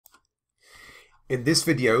In this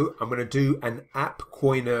video, I'm going to do an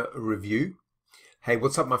Appcoiner review. Hey,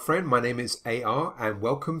 what's up, my friend? My name is AR and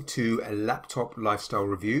welcome to a laptop lifestyle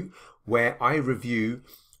review where I review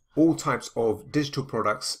all types of digital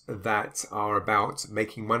products that are about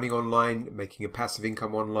making money online, making a passive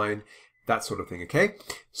income online, that sort of thing, okay?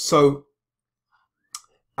 So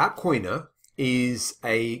Appcoiner is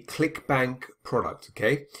a Clickbank product,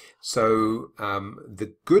 okay? So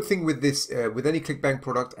the good thing with this, with any Clickbank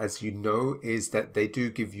product, as you know, is that they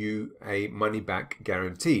do give you a money back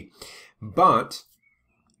guarantee. But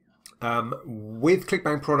with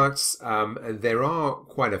Clickbank products, there are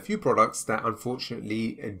quite a few products that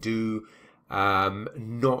unfortunately do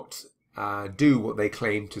not do what they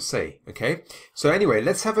claim to say, okay? So anyway,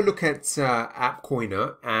 let's have a look at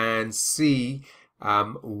Appcoiner and see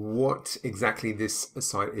what exactly this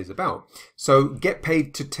site is about. So get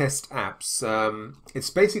paid to test apps.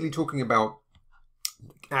 It's basically talking about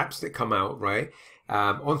apps that come out, right,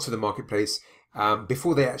 onto the marketplace.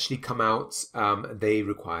 Before they actually come out, they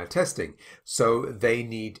require testing. So they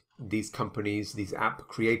need, these companies, these app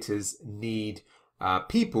creators need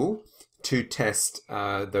people to test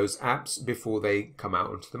those apps before they come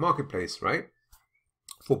out onto the marketplace, right?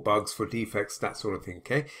 For bugs, for defects, that sort of thing,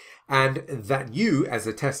 okay? And that you, as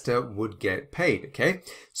a tester, would get paid, okay?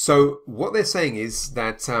 So what they're saying is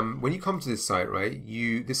that when you come to this site, right,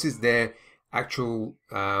 this is their actual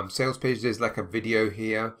sales page. There's like a video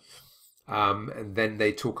here, and then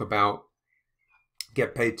they talk about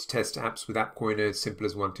get paid to test apps with Appcoiner, simple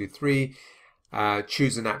as 1, 2, 3.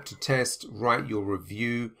 Choose an app to test, write your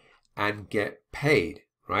review, and get paid,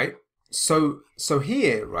 right? So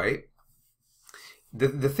here, right,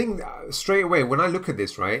 the thing straight away when I look at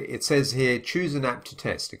this, right, it says here choose an app to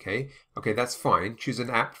test. Okay, that's fine. Choose an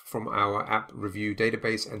app from our app review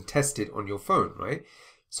database and test it on your phone, right?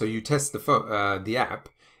 So you test the app.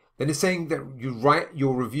 Then it's saying that you write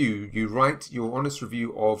your review, you write your honest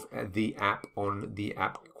review of the app on the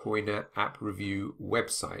Appcoiner app review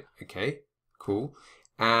website. Okay, cool.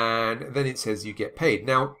 And then it says you get paid.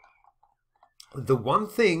 Now, the one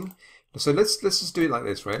thing, so let's just do it like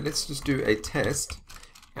this, right? Let's just do a test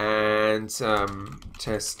and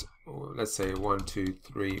test, let's say 1, 2,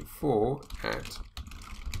 3, 4 at,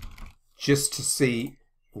 just to see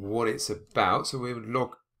what it's about. So we would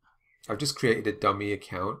log, I've just created a dummy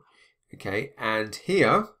account, okay? And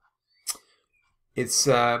here it's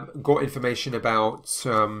got information about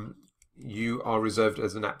you are reserved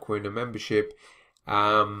as an Appcoiner membership.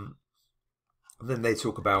 Then they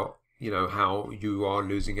talk about, you know, how you are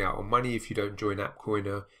losing out on money if you don't join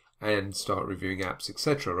Appcoiner and start reviewing apps,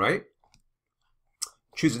 etc., right?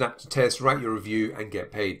 Choose an app to test, write your review, and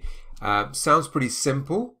get paid. Sounds pretty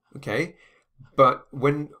simple, okay? But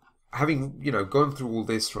when having, you know, gone through all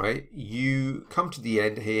this, right, you come to the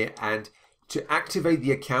end here, and to activate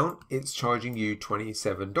the account, it's charging you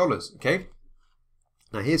 $27, okay?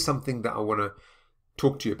 Now, here's something that I want to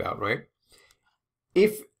talk to you about, right?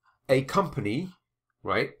 If a company,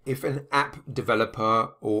 right, if an app developer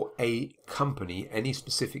or a company, any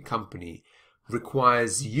specific company,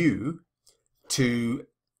 requires you to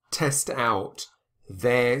test out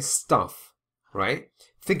their stuff, right?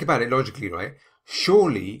 Think about it logically, right?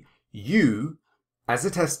 Surely you, as a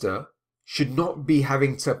tester, should not be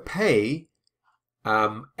having to pay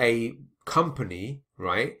a company,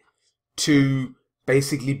 right, to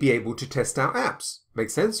basically be able to test out apps.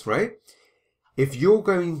 Makes sense, right? If you're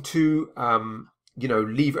going to you know,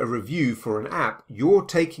 leave a review for an app, you're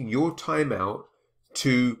taking your time out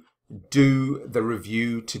to do the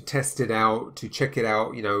review, to test it out, to check it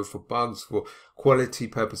out, you know, for bugs, for quality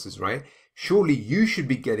purposes, right? Surely you should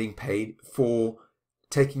be getting paid for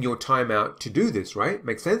taking your time out to do this, right?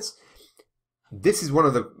 Makes sense? This is one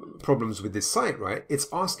of the problems with this site, right? It's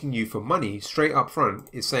asking you for money straight up front.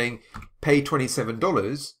 It's saying pay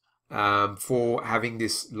 $27 for having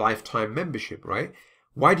this lifetime membership, right?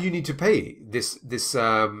 Why do you need to pay this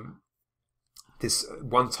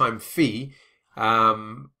one-time fee?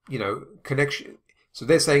 You know, connection. So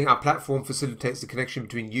they're saying our platform facilitates the connection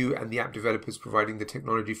between you and the app developers, providing the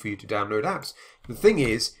technology for you to download apps. The thing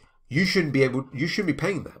is, you shouldn't be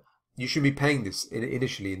paying that. You shouldn't be paying this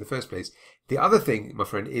initially in the first place. The other thing, my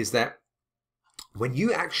friend, is that when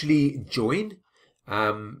you actually join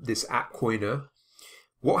this Appcoiner,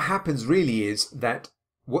 what happens really is that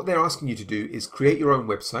what they're asking you to do is create your own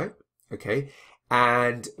website, okay,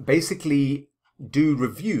 and basically do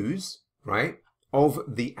reviews, right, of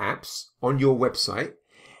the apps on your website.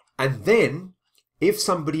 And then if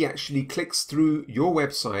somebody actually clicks through your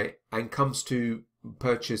website and comes to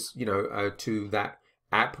purchase, you know, to that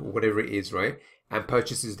app or whatever it is, right, and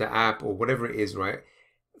purchases the app or whatever it is, right,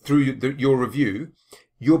 through your review,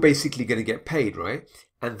 you're basically going to get paid, right?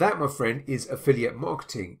 And that, my friend, is affiliate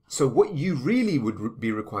marketing. So what you really would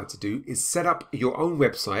be required to do is set up your own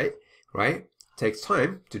website, right? Takes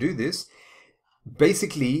time to do this.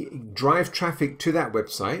 Basically, drive traffic to that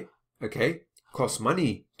website, okay? Costs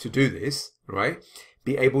money to do this, right?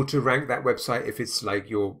 Be able to rank that website if it's like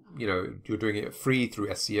you're doing it free through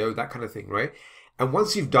SEO, that kind of thing, right? And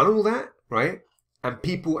once you've done all that, right? And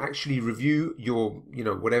people actually review your,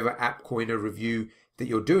 whatever Appcoiner review that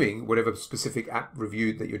you're doing, whatever specific app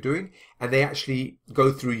review that you're doing, and they actually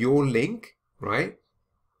go through your link, right?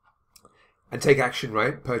 And take action,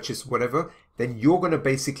 right? Purchase whatever, then you're going to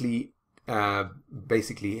basically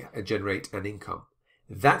generate an income.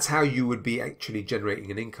 That's how you would be actually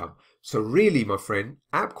generating an income. So really, my friend,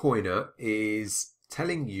 Appcoiner is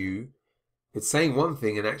telling you, it's saying one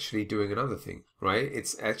thing and actually doing another thing, right?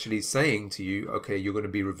 It's actually saying to you, okay, you're going to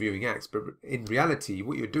be reviewing ads, but in reality,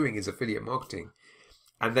 what you're doing is affiliate marketing,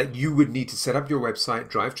 and that you would need to set up your website,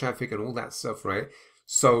 drive traffic and all that stuff, right?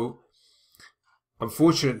 So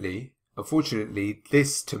unfortunately,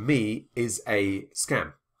 this to me is a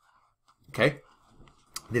scam, okay?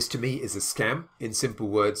 This to me is a scam. In simple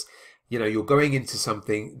words, you're going into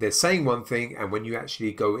something, they're saying one thing, and when you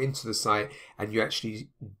actually go into the site and you actually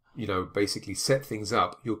basically set things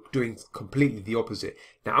up, you're doing completely the opposite.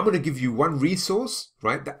 Now, I'm going to give you one resource,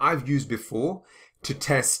 right, that I've used before to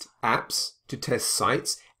test apps, to test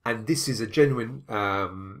sites, and this is a genuine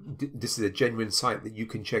site that you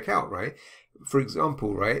can check out, right? For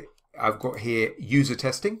example, right, I've got here user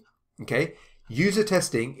testing, okay? User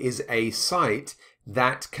testing is a site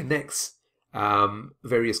that connects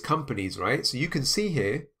various companies, right? So you can see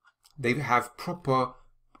here, they have proper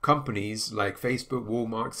companies like Facebook,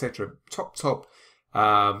 Walmart, etc. Top,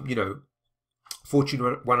 Fortune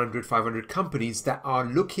 100, 500 companies that are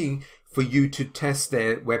looking for you to test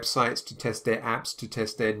their websites, to test their apps, to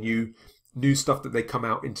test their new stuff that they come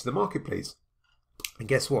out into the marketplace. And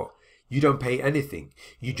guess what? You don't pay anything.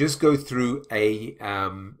 You just go through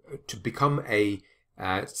to become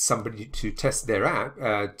somebody to test their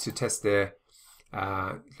app, to test their,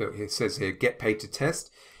 it says here, get paid to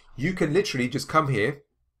test. You can literally just come here.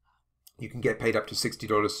 You can get paid up to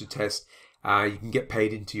 $60 to test. You can get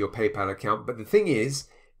paid into your PayPal account. But the thing is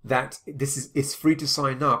that it's free to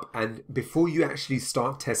sign up. And before you actually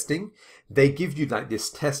start testing, they give you like this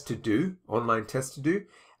test to do, online test to do,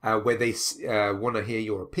 where they want to hear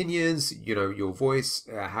your opinions, your voice,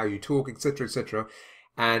 how you talk, etc., etc.,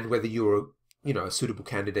 and whether you're a suitable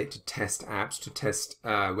candidate to test apps, to test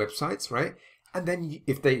websites, right? And then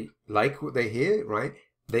if they like what they hear, right,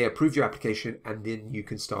 they approve your application, and then you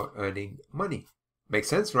can start earning money. Makes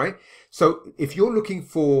sense, right? So if you're looking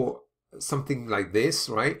for something like this,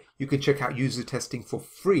 right, you can check out user testing for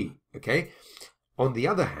free, okay? On the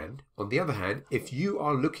other hand, if you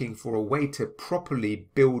are looking for a way to properly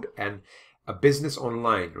build a business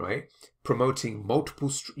online, right, promoting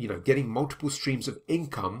getting multiple streams of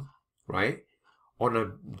income, right, on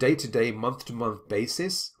a day-to-day, month-to-month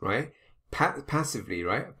basis, right, passively,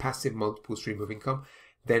 right, a passive multiple stream of income,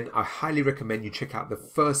 then I highly recommend you check out the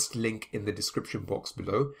first link in the description box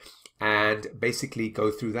below and basically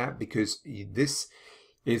go through that, because this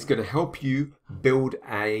is going to help you build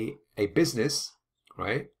a business,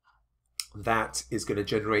 right, that is going to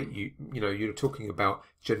generate you're talking about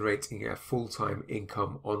generating a full-time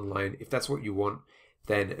income online. If that's what you want,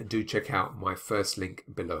 then do check out my first link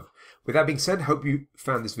below. With that being said, hope you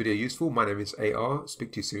found this video useful. My name is AR.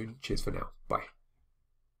 Speak to you soon. Cheers for now. Bye.